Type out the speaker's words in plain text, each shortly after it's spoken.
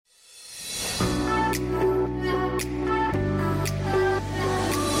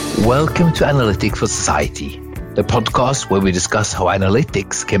Welcome to Analytics for Society, the podcast where we discuss how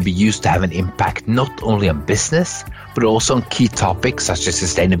analytics can be used to have an impact not only on business, but also on key topics such as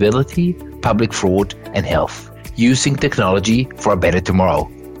sustainability, public fraud, and health, using technology for a better tomorrow.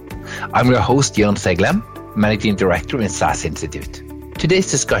 I'm your host, Jan Seglem, Managing Director in SAS Institute.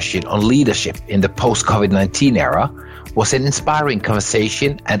 Today's discussion on leadership in the post-COVID-19 era was an inspiring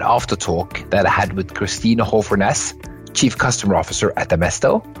conversation and after-talk that I had with Christine Hofer-Næss, Chief Customer Officer at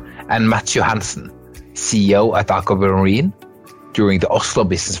Amesto, and Mats Johansen, CEO at Aker Marine, during the Oslo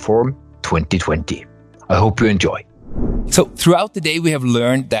Business Forum 2020. I hope you enjoy. So throughout the day, we have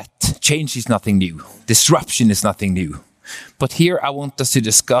learned that change is nothing new. Disruption is nothing new. But here I want us to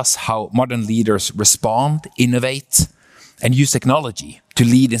discuss how modern leaders respond, innovate, and use technology to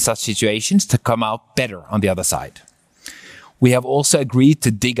lead in such situations to come out better on the other side. We have also agreed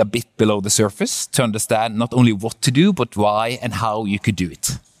to dig a bit below the surface to understand not only what to do, but why and how you could do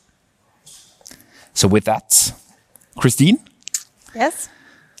it. So with that, Christine? Yes?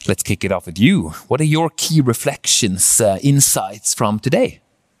 Let's kick it off with you. What are your key reflections, insights from today?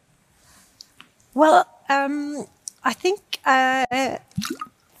 Well, I think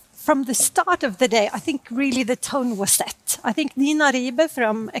from the start of the day, I think really the tone was set. I think Nina Ribe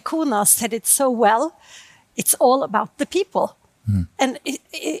from Econa said it so well. It's all about the people. And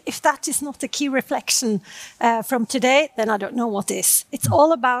if that is not a key reflection from today, then I don't know what is. It's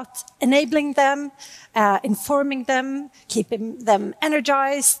all about enabling them, informing them, keeping them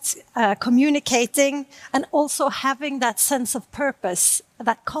energized, communicating, and also having that sense of purpose,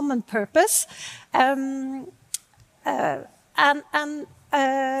 that common purpose, and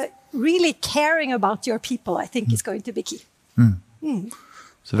really caring about your people, I think is going to be key.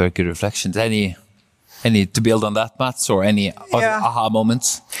 So very good reflections. Any to build on that, Mats, or any other aha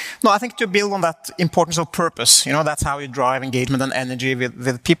moments? No, I think to build on that importance of purpose, that's how you drive engagement and energy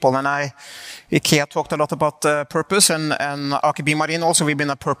with people. And IKEA talked a lot about purpose, and Aker Marine also, we've been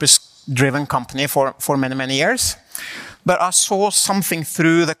a purpose-driven company for many, many years. But I saw something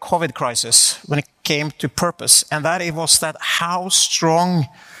through the COVID crisis when it came to purpose, and that it was that how strong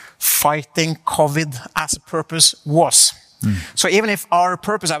fighting COVID as a purpose was. So even if our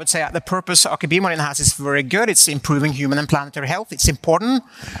purpose, I would say the purpose Aker Marine has is very good, it's improving human and planetary health, it's important,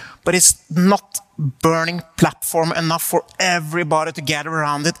 but it's not burning platform enough for everybody to gather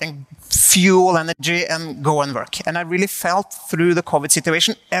around it and fuel energy and go and work. And I really felt through the COVID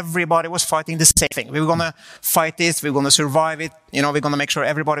situation, everybody was fighting the same thing. We were going to fight this, we were going to survive it, we're going to make sure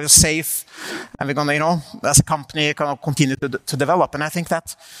everybody was safe, and we're going to, as a company, kind of continue to develop. And I think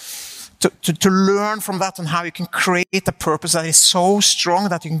that to learn from that and how you can create a purpose that is so strong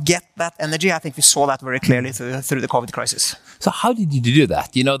that you can get that energy, I think we saw that very clearly through the COVID crisis. So how did you do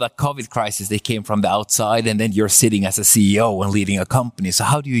that? That COVID crisis, they came from the outside, and then you're sitting as a CEO and leading a company. So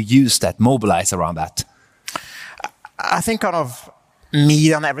how do you use that, mobilize around that? I think kind of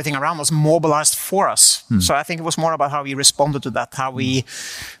media and everything around was mobilized for us. So I think it was more about how we responded to that, how we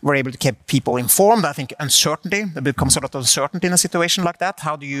were able to keep people informed. I think uncertainty, there becomes a lot of uncertainty in a situation like that.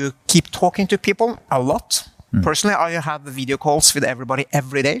 How do you keep talking to people? A lot. Personally, I have the video calls with everybody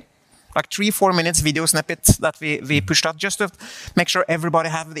every day. Like 3-4 minutes video snippets that we pushed out just to make sure everybody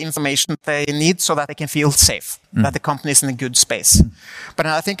have the information they need so that they can feel safe, that the company is in a good space. But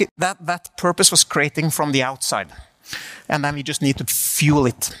I think that purpose was creating from the outside. And then we just need to fuel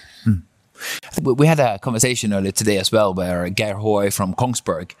it. We had a conversation earlier today as well, where Geir Hoy from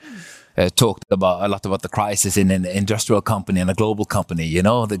Kongsberg talked a lot about the crisis in an industrial company and a global company.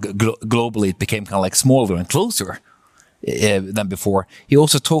 Globally it became kind of like smaller and closer than before. He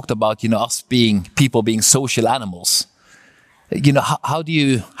also talked about us people being social animals. How do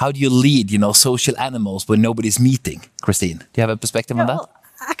you lead social animals when nobody's meeting? Christine, do you have a perspective on that?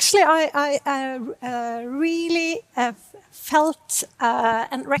 Actually, I really felt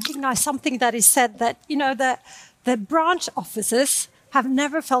and recognized something that is said, that the branch offices have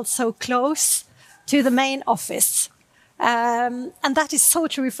never felt so close to the main office, and that is so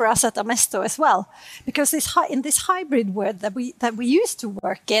true for us at Amesto as well, because in this hybrid world that we used to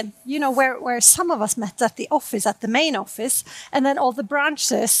work in, where some of us met at the office, at the main office, and then all the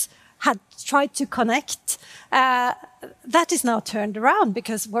branches had tried to connect. That is now turned around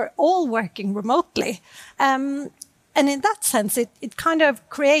because we're all working remotely. And in that sense, it kind of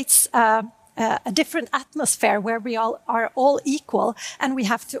creates a different atmosphere where we all are all equal, and we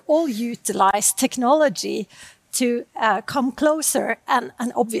have to all utilize technology to come closer. And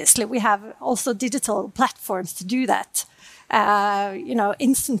obviously, we have also digital platforms to do that.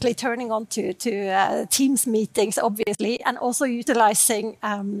 instantly turning on to Teams meetings, obviously, and also utilizing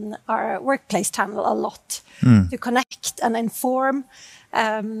our workplace channel a lot to connect and inform.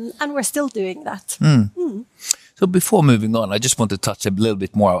 And we're still doing that. So before moving on, I just want to touch a little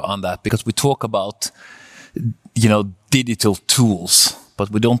bit more on that, because we talk about, digital tools, but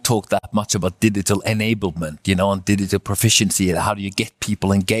we don't talk that much about digital enablement, and digital proficiency, and how do you get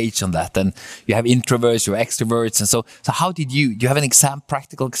people engaged on that? And you have introverts, you have extroverts, and so how did you have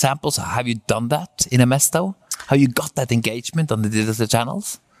practical examples? Have you done that in Amesto? How you got that engagement on the digital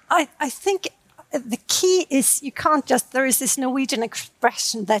channels? I think the key is you can't just, there is this Norwegian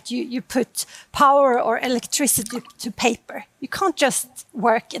expression that you put power or electricity to paper. You can't just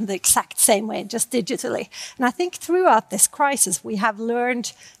work in the exact same way, just digitally. And I think throughout this crisis, we have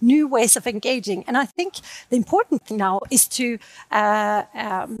learned new ways of engaging. And I think the important thing now is to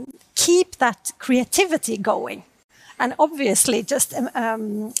keep that creativity going. And obviously just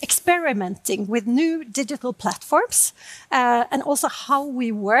experimenting with new digital platforms and also how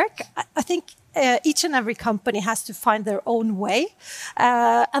we work. I think each and every company has to find their own way.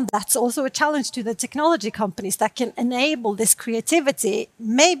 And that's also a challenge to the technology companies that can enable this creativity,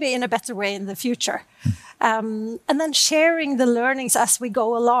 maybe in a better way in the future. And then sharing the learnings as we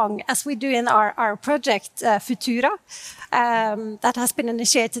go along, as we do in our project Futura, that has been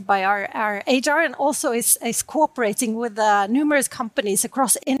initiated by our HR and also is cooperating with numerous companies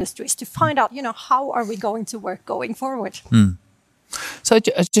across industries to find out, how are we going to work going forward. So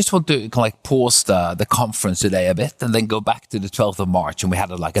I just want to pause the conference today a bit and then go back to the 12th of March, and we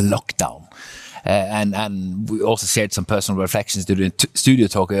had a lockdown. And we also shared some personal reflections during studio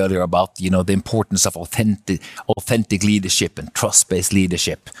talk earlier about, the importance of authentic leadership and trust-based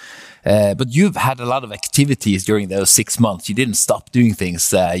leadership. But you've had a lot of activities during those 6 months. You didn't stop doing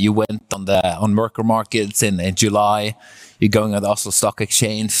things. You went on Merkur Markets in July. You're going on the Oslo Stock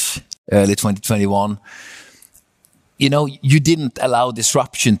Exchange early 2021. You didn't allow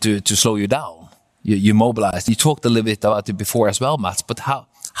disruption to slow you down. You mobilized. You talked a little bit about it before as well, Mats, but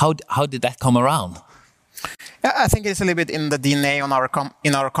how did that come around? Yeah, I think it's a little bit in the DNA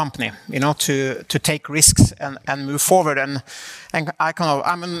in our company, to take risks and move forward. And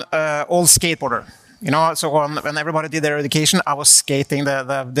I'm an old skateboarder, So when everybody did their education, I was skating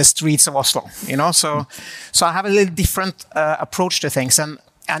the streets of Oslo, So I have a little different approach to things.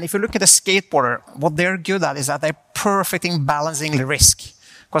 And if you look at a skateboarder, what they're good at is that they're perfect in balancing the risk,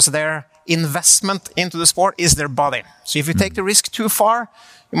 because their investment into the sport is their body. So if you take the risk too far,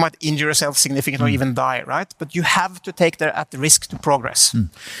 you might injure yourself significantly or even die, right? But you have to take the risk to progress. And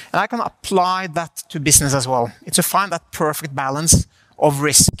I can apply that to business as well. It's to find that perfect balance of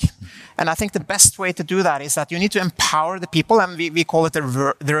risk. And I think the best way to do that is that you need to empower the people, and we call it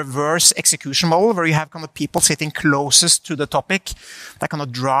the reverse execution model, where you have people sitting closest to the topic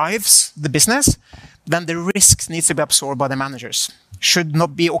that drives the business. Then the risks needs to be absorbed by the managers. Should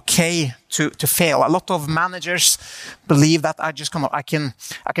not be okay to fail. A lot of managers believe that I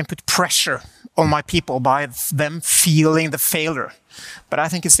can put pressure on my people by them feeling the failure. But I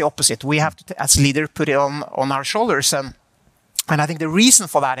think it's the opposite. We have to, as leader, put it on our shoulders. And I think the reason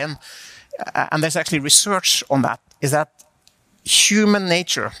for that, and there's actually research on that, is that human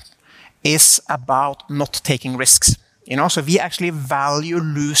nature is about not taking risks. So we actually value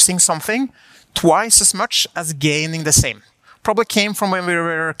losing something twice as much as gaining the same. Probably came from when we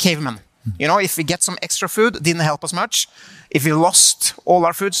were cavemen. If we get some extra food, it didn't help us much. If we lost all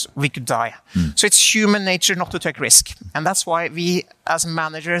our foods, we could die. So it's human nature not to take risk. And that's why we, as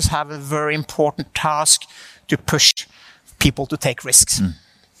managers, have a very important task to push people to take risks.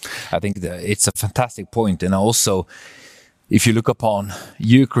 I think it's a fantastic point. And also, if you look upon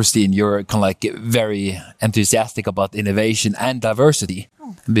you, Christine, you're very enthusiastic about innovation and diversity.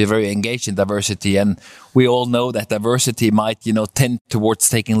 Be very engaged in diversity, and we all know that diversity might, tend towards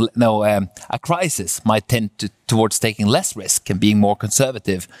taking a crisis might tend towards taking less risk and being more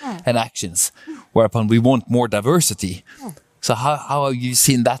conservative in actions. Whereupon we want more diversity. So how have you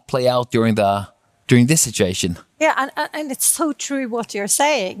seen that play out during this situation? Yeah, and it's so true what you're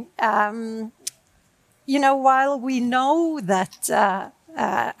saying. While we know that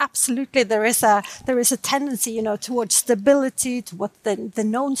absolutely there is a tendency, towards stability, to what the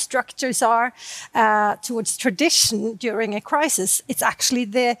known structures are, towards tradition during a crisis, it's actually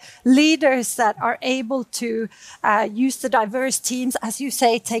the leaders that are able to use the diverse teams, as you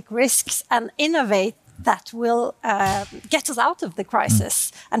say, take risks and innovate that will get us out of the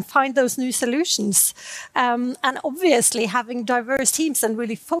crisis and find those new solutions. And obviously having diverse teams and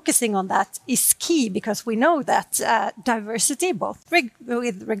really focusing on that is key, because we know that diversity, both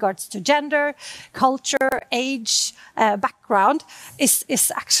with regards to gender, culture, age, background,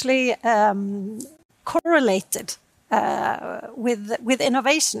 is actually correlated with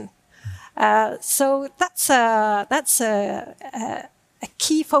innovation. So that's a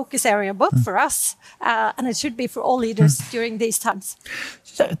key focus area, both for us and it should be for all leaders during these times.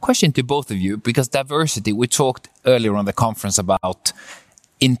 So a question to both of you, because diversity, we talked earlier on the conference about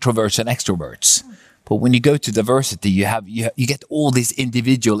introverts and extroverts. But when you go to diversity, you get all these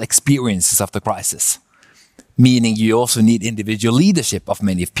individual experiences of the crisis, meaning you also need individual leadership of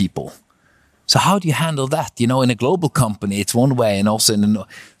many people. So how do you handle that? You know, in a global company, it's one way, and also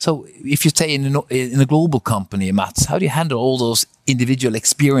so if you say in a global company, Mats, how do you handle all those individual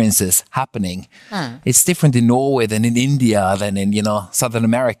experiences happening? It's different in Norway than in India than in, you know, Southern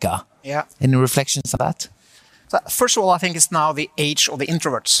America. Yeah. Any reflections on that? So first of all, I think it's now the age of the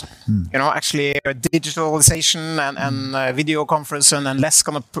introverts. You know, actually digitalization and video conference and less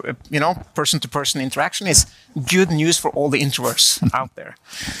kind of, person-to-person interaction is good news for all the introverts out there.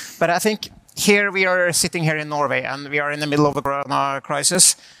 But I think here we are sitting here in Norway and we are in the middle of the corona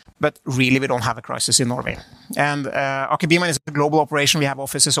crisis, but really we don't have a crisis in Norway. And Aker BioMarine is a global operation. We have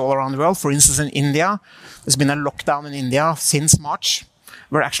offices all around the world. For instance, in India, there's been a lockdown in India since March,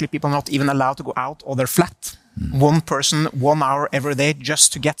 where actually people are not even allowed to go out of their flat. One person, 1 hour every day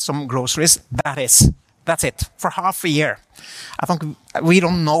just to get some groceries. That's it for half a year. I think we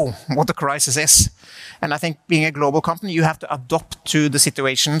don't know what the crisis is. And I think being a global company, you have to adapt to the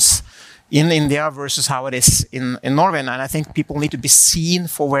situations in India versus how it is in Norway. And I think people need to be seen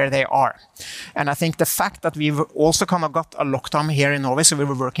for where they are. And I think the fact that we've also kind of got a lockdown here in Norway, so we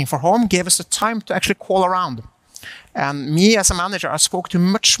were working from home, gave us the time to actually call around. And me as a manager, I spoke to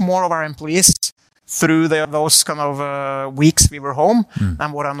much more of our employees through those kind of weeks we were home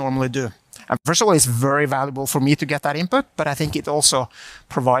than what I normally do. And first of all, it's very valuable for me to get that input, but I think it also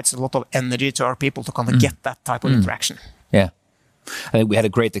provides a lot of energy to our people to kind of get that type of interaction. Yeah. I think we had a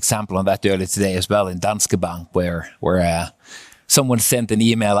great example on that earlier today as well in Danske Bank, where someone sent an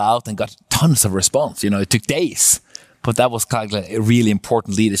email out and got tons of response. You know, it took days, but that was kind of a really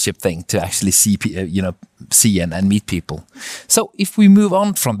important leadership thing to actually see and meet people. So if we move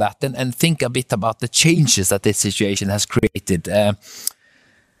on from that and think a bit about the changes that this situation has created,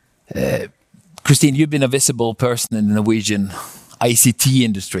 Christine, you've been a visible person in the Norwegian ICT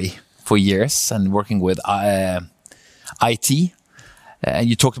industry for years and working with IT. And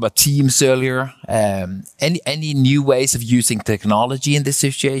you talked about Teams earlier. Any new ways of using technology in this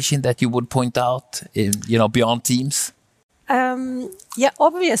situation that you would point out, beyond Teams?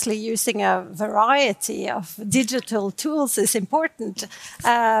 Obviously using a variety of digital tools is important.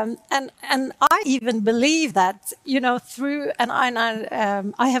 And I even believe that,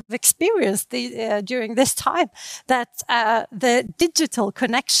 I have experienced during this time that the digital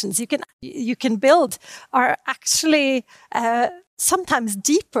connections you can build are actually sometimes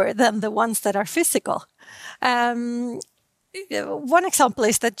deeper than the ones that are physical. One example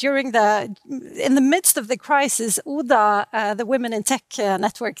is that in the midst of the crisis, Oda, the Women in Tech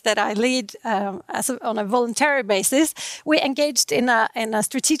network that I lead on a voluntary basis, we engaged in a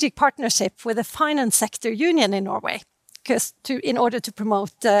strategic partnership with the finance sector union in Norway, in order to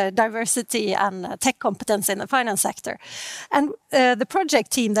promote diversity and tech competence in the finance sector. And the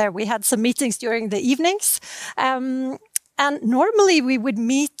project team there, we had some meetings during the evenings. And normally we would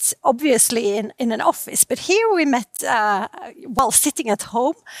meet, obviously, in an office. But here we met while sitting at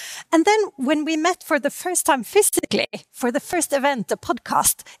home. And then when we met for the first time physically, for the first event, a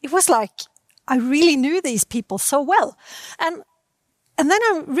podcast, it was like I really knew these people so well. And then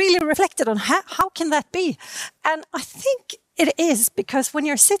I really reflected on how can that be? And I think it is because when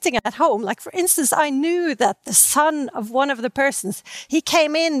you're sitting at home, like for instance, I knew that the son of one of the persons, he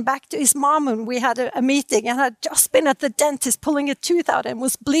came in back to his mom and we had a meeting and had just been at the dentist pulling a tooth out and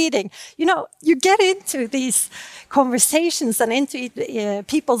was bleeding. You know, you get into these conversations and into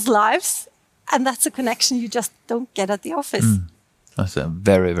people's lives, and that's a connection you just don't get at the office. That's a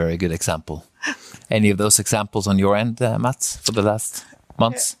very, very good example. Any of those examples on your end, Mats, for the last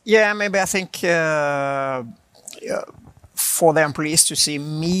months? Yeah, maybe I think for the employees to see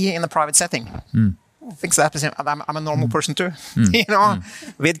me in a private setting. I think that I'm a normal person too,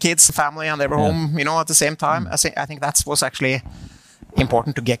 with kids, family, and they were home, at the same time. I think that was actually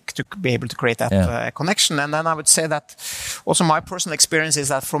important to be able to create that connection. And then I would say that also my personal experience is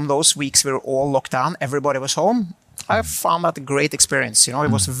that from those weeks we were all locked down, everybody was home. I found that a great experience. You know,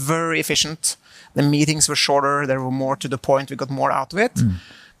 it was very efficient. The meetings were shorter. They were more to the point. We got more out of it.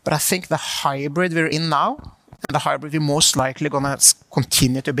 But I think the hybrid we're in now, and the hybrid we're most likely going to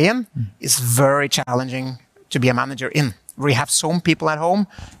continue to be in, is very challenging to be a manager in. We have some people at home,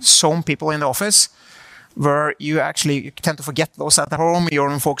 some people in the office, where you tend to forget those at home. You're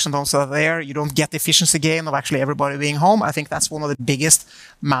only focused on those that are there. You don't get the efficiency gain of actually everybody being home. I think that's one of the biggest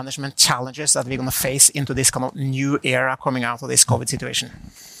management challenges that we're going to face into this kind of new era coming out of this COVID situation.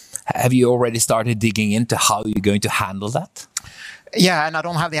 Have you already started digging into how you're going to handle that? Yeah, and I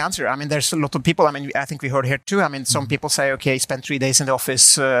don't have the answer. I mean, there's a lot of people. I mean, I think we heard here too. I mean, some people say, okay, spend 3 days in the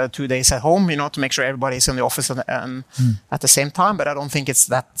office, 2 days at home, you know, to make sure everybody's in the office and at the same time. But I don't think it's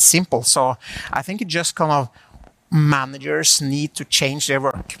that simple. So I think it just kind of managers need to change their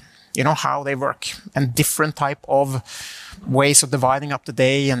work, you know, how they work, and different type of ways of dividing up the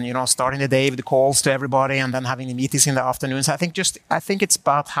day, and, you know, starting the day with the calls to everybody and then having the meetings in the afternoons. I think it's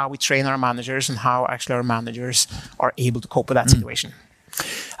about how we train our managers and how actually our managers are able to cope with that situation.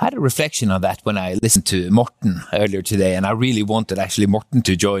 I had a reflection on that when I listened to Morten earlier today, and I really wanted actually Morten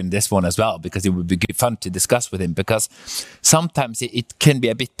to join this one as well, because it would be good fun to discuss with him, because sometimes it can be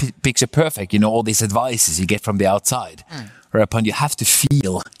a bit picture perfect, you know, all these advices you get from the outside, whereupon you have to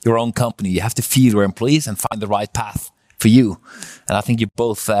feel your own company, you have to feel your employees and find the right path for you. And I think you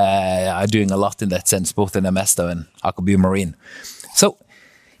both are doing a lot in that sense, both in Amesto and Aker BioMarine. So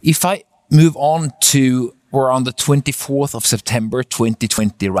if I move on to, we're on the 24th of September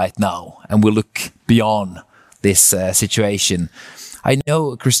 2020 right now, and we look beyond this situation. I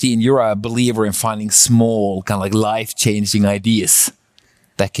know, Christine, you're a believer in finding small, kind of like life-changing ideas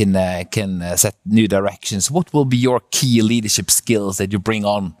that can set new directions. What will be your key leadership skills that you bring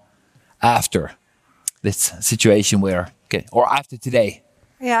on after this situation or after today?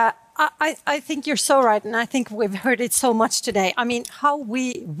 Yeah, I think you're so right. And I think we've heard it so much today. I mean, how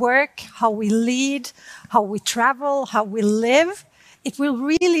we work, how we lead, how we travel, how we live, it will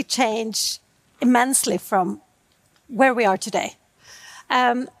really change immensely from where we are today.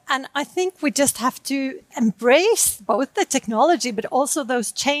 And I think we just have to embrace both the technology, but also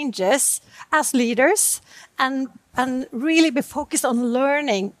those changes as leaders, and really be focused on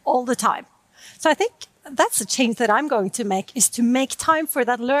learning all the time. So I think that's a change that I'm going to make, is to make time for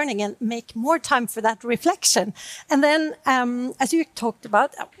that learning and make more time for that reflection. And then, as you talked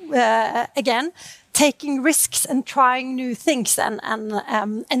about, again, taking risks and trying new things, and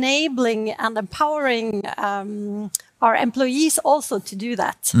enabling and empowering our employees also to do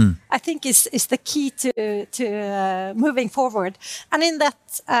that. I think is the key to moving forward. And in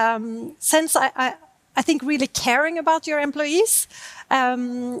that sense, I think really caring about your employees,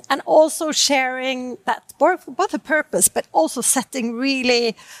 and also sharing that both a purpose, but also setting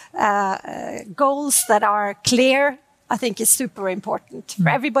really goals that are clear, I think is super important for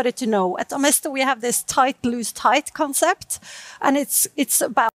everybody to know. At Amesto, we have this tight, loose, tight concept, and it's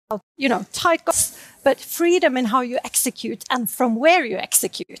about, you know, tight goals, but freedom in how you execute and from where you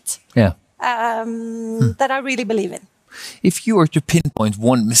execute. Yeah. That I really believe in. If you were to pinpoint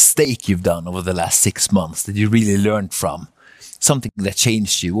one mistake you've done over the last 6 months that you really learned from, something that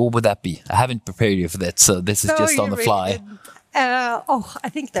changed you, what would that be? I haven't prepared you for that, so this is just on the fly. I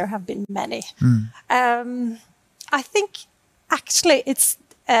think there have been many. I think actually it's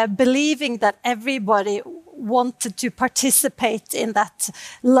believing that everybody wanted to participate in that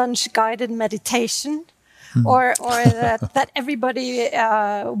lunch-guided meditation, or that everybody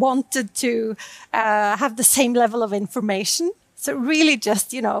wanted to have the same level of information. So really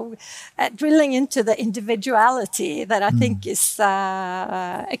just, you know, drilling into the individuality that I think is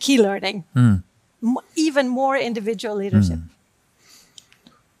a key learning. Even more individual leadership.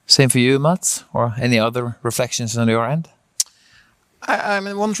 Same for you, Mats, or any other reflections on your end? I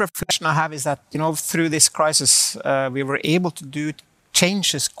mean, one reflection I have is that, you know, through this crisis, we were able to do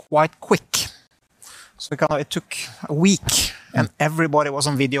changes quite quick. So it took a week, and everybody was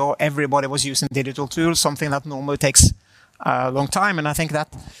on video, everybody was using digital tools, something that normally takes a long time. And I think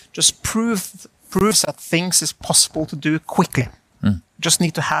that just proves that things is possible to do quickly. Just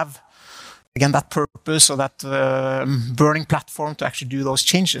need to have, again, that purpose or that burning platform to actually do those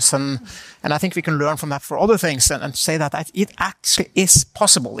changes. And I think we can learn from that for other things, and say that it actually is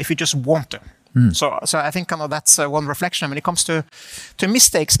possible if you just want to. So I think that's one reflection. And when it comes to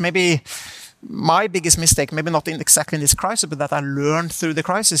mistakes, maybe my biggest mistake, maybe not exactly in this crisis, but that I learned through the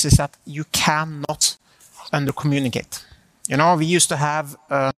crisis, is that you cannot under-communicate. You know, we used to have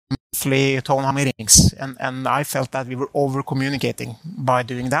monthly town hall meetings, and I felt that we were over-communicating by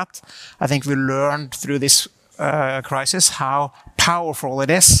doing that. I think we learned through this crisis how powerful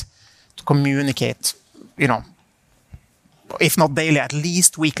it is to communicate, you know, if not daily, at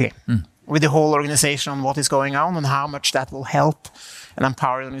least weekly, with the whole organization on what is going on and how much that will help and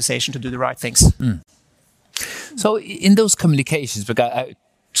empower the organization to do the right things. So in those communications, because I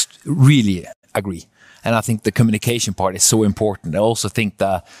really agree, and I think the communication part is so important. I also think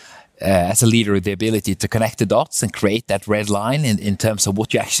that as a leader, the ability to connect the dots and create that red line in terms of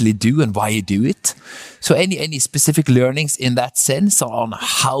what you actually do and why you do it. So any specific learnings in that sense on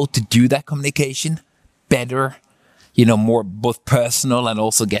how to do that communication better, more both personal and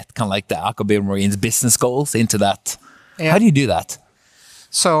also get kind of like the Aker BP Marine's business goals into that? Yeah. How do you do that?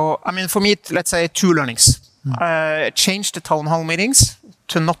 So, for me, let's say 2 learnings. Change the town hall meetings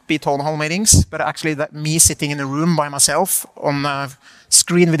to not be town hall meetings, but actually that me sitting in a room by myself on a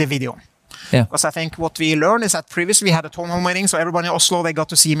screen with a video. Yeah. Because I think what we learned is that previously we had a town hall meeting, so everybody in Oslo, they got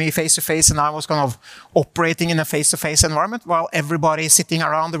to see me face to face, and I was kind of operating in a face-to-face environment, while everybody sitting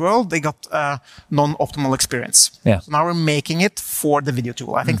around the world, they got a non-optimal experience. Yeah. So now we're making it for the video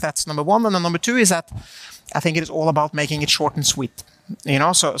tool. I think that's number 1. And then number 2 is that I think it is all about making it short and sweet.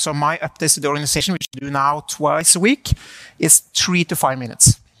 So my updates to the organization, which we do now twice a week, is 3 to 5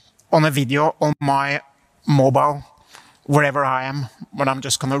 minutes on a video on my mobile, wherever I am, when I'm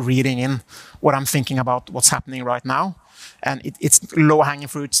just kind of reading in what I'm thinking about what's happening right now. And it's low-hanging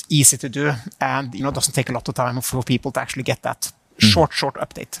fruit, easy to do, and doesn't take a lot of time for people to actually get that short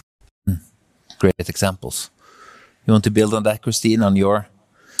update. Great examples. You want to build on that, Christine, on your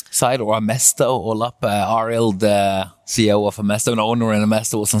side, or Amesto, Olap, Arild, the CEO of Amesto, an owner in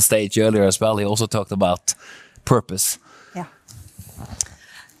Amesto, was on stage earlier as well. He also talked about purpose. Yeah.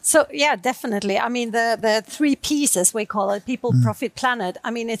 So yeah, definitely. The 3 pieces we call it: people, profit, planet.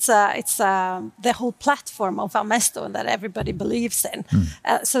 It's the whole platform of Amesto that everybody believes in.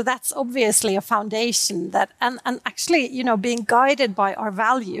 So that's obviously a foundation that, and actually, being guided by our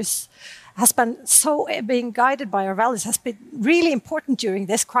values. Being guided by our values has been really important during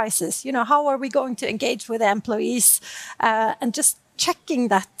this crisis. How are we going to engage with the employees? And just checking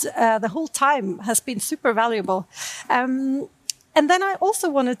that the whole time has been super valuable. And then I also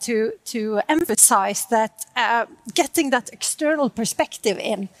wanted to emphasize that getting that external perspective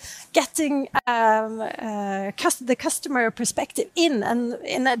in, getting the customer perspective in, and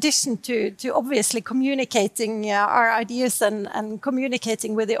in addition to obviously communicating our ideas and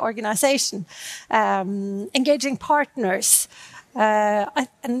communicating with the organization, engaging partners,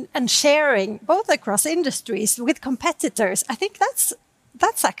 and sharing both across industries with competitors. I think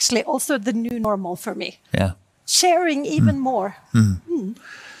that's actually also the new normal for me. Yeah. Sharing even more.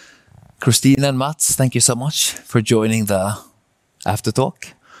 Christine and Mats, thank you so much for joining the After Talk.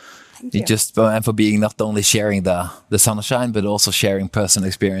 Thank you. And for being not only sharing the sunshine, but also sharing personal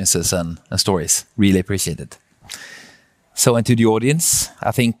experiences and stories. Really appreciate it. So, and to the audience,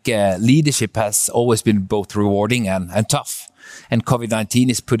 I think leadership has always been both rewarding and tough. And COVID-19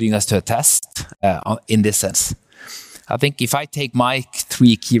 is putting us to a test in this sense. I think if I take my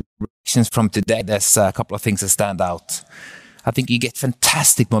 3 key reflections from today, there's a couple of things that stand out. I think you get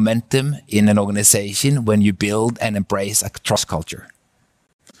fantastic momentum in an organization when you build and embrace a trust culture.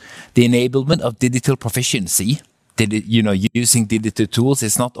 The enablement of digital proficiency, using digital tools,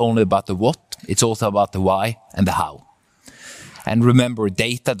 is not only about the what, it's also about the why and the how. And remember,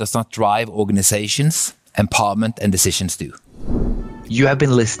 data does not drive organizations, empowerment and decisions do. You have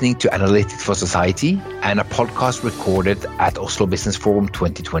been listening to Analytics for Society and a podcast recorded at Oslo Business Forum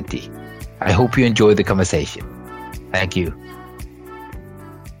 2020. I hope you enjoyed the conversation. Thank you.